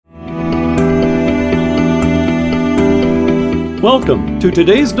Welcome to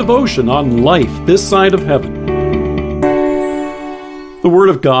today's devotion on life this side of heaven. The Word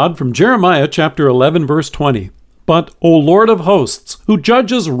of God from Jeremiah chapter 11, verse 20. But, O Lord of hosts, who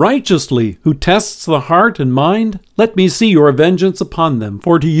judges righteously, who tests the heart and mind, let me see your vengeance upon them,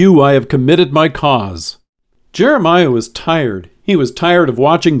 for to you I have committed my cause. Jeremiah was tired. He was tired of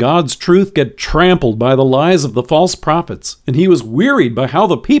watching God's truth get trampled by the lies of the false prophets, and he was wearied by how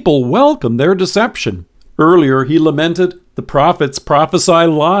the people welcomed their deception. Earlier he lamented, "The prophets prophesy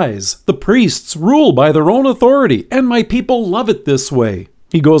lies. The priests rule by their own authority, and my people love it this way."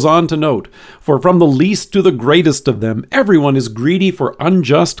 He goes on to note, "For from the least to the greatest of them, everyone is greedy for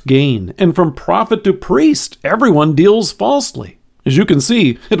unjust gain, and from prophet to priest, everyone deals falsely." As you can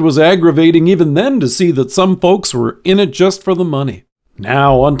see, it was aggravating even then to see that some folks were in it just for the money.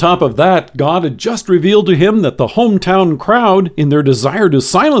 Now, on top of that, God had just revealed to him that the hometown crowd, in their desire to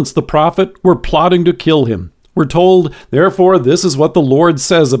silence the prophet, were plotting to kill him. We're told, "Therefore this is what the Lord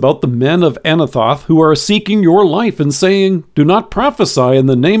says about the men of Anathoth who are seeking your life and saying, 'Do not prophesy in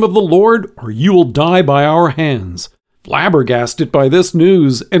the name of the Lord, or you will die by our hands.'" Flabbergasted by this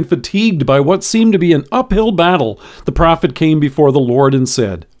news and fatigued by what seemed to be an uphill battle, the prophet came before the Lord and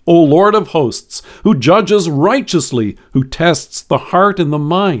said, "O Lord of hosts, who judges righteously, who tests the heart and the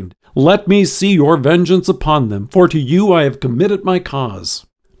mind, let me see your vengeance upon them, for to you I have committed my cause."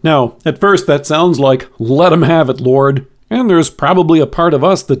 Now, at first that sounds like, "Let 'em have it, Lord." And there's probably a part of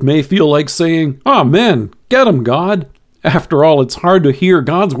us that may feel like saying, "Amen, get 'em, God." After all, it's hard to hear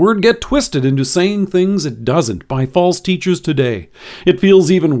God's word get twisted into saying things it doesn't by false teachers today. It feels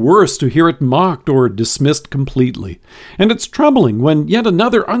even worse to hear it mocked or dismissed completely. And it's troubling when yet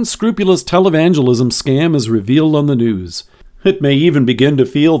another unscrupulous televangelism scam is revealed on the news. It may even begin to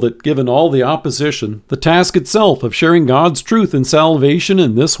feel that, given all the opposition, the task itself of sharing God's truth and salvation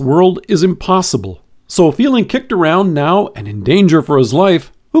in this world is impossible. So, feeling kicked around now and in danger for his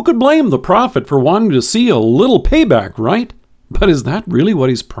life, who could blame the prophet for wanting to see a little payback, right? But is that really what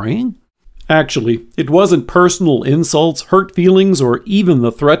he's praying? Actually, it wasn't personal insults, hurt feelings, or even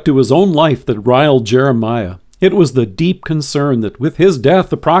the threat to his own life that riled Jeremiah. It was the deep concern that with his death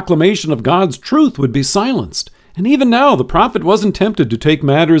the proclamation of God's truth would be silenced. And even now the prophet wasn't tempted to take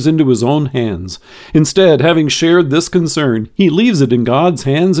matters into his own hands. Instead, having shared this concern, he leaves it in God's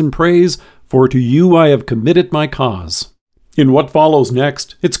hands and prays, "For to you I have committed my cause." In what follows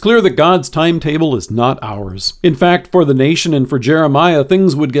next, it's clear that God's timetable is not ours. In fact, for the nation and for Jeremiah,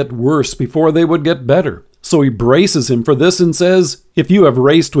 things would get worse before they would get better. So he braces him for this and says, "If you have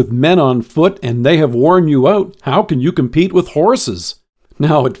raced with men on foot and they have worn you out, how can you compete with horses?"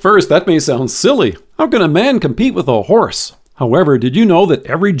 Now, at first, that may sound silly. How can a man compete with a horse? However, did you know that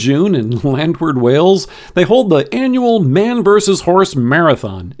every June in Landward, Wales, they hold the annual Man vs. Horse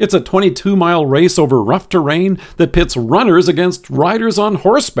Marathon? It's a 22-mile race over rough terrain that pits runners against riders on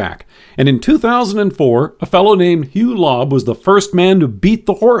horseback. And in 2004, a fellow named Hugh Lobb was the first man to beat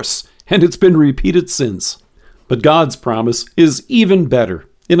the horse, and it's been repeated since. But God's promise is even better.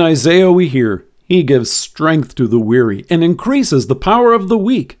 In Isaiah we hear, "He gives strength to the weary and increases the power of the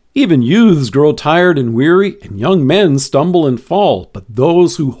weak. Even youths grow tired and weary, and young men stumble and fall. But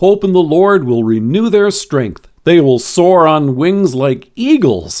those who hope in the Lord will renew their strength. They will soar on wings like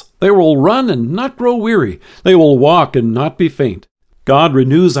eagles. They will run and not grow weary. They will walk and not be faint." God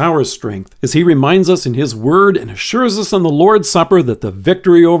renews our strength as he reminds us in his word and assures us in the Lord's Supper that the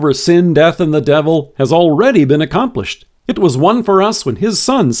victory over sin, death, and the devil has already been accomplished. It was won for us when his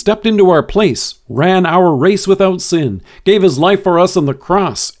Son stepped into our place, ran our race without sin, gave his life for us on the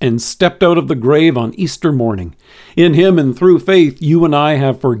cross, and stepped out of the grave on Easter morning. In him and through faith, you and I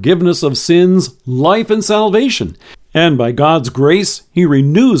have forgiveness of sins, life, and salvation. And by God's grace, he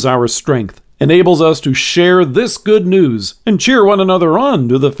renews our strength, enables us to share this good news, and cheer one another on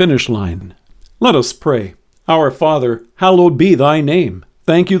to the finish line. Let us pray. Our Father, hallowed be thy name.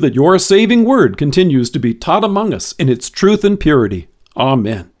 Thank you that your saving word continues to be taught among us in its truth and purity.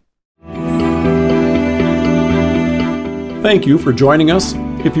 Amen. Thank you for joining us.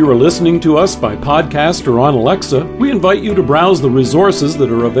 If you are listening to us by podcast or on Alexa, we invite you to browse the resources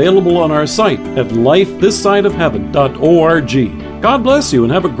that are available on our site at lifethissideofheaven.org. God bless you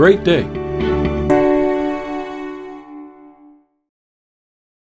and have a great day.